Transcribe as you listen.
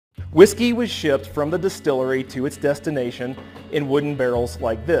Whiskey was shipped from the distillery to its destination in wooden barrels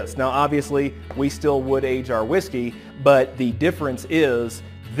like this. Now obviously we still wood age our whiskey, but the difference is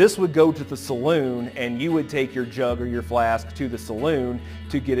this would go to the saloon and you would take your jug or your flask to the saloon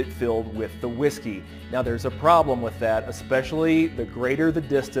to get it filled with the whiskey. Now there's a problem with that, especially the greater the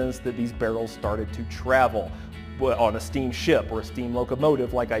distance that these barrels started to travel on a steam ship or a steam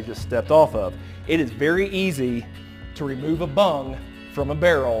locomotive like I just stepped off of. It is very easy to remove a bung from a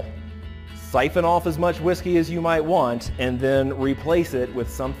barrel, siphon off as much whiskey as you might want, and then replace it with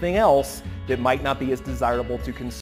something else that might not be as desirable to consume.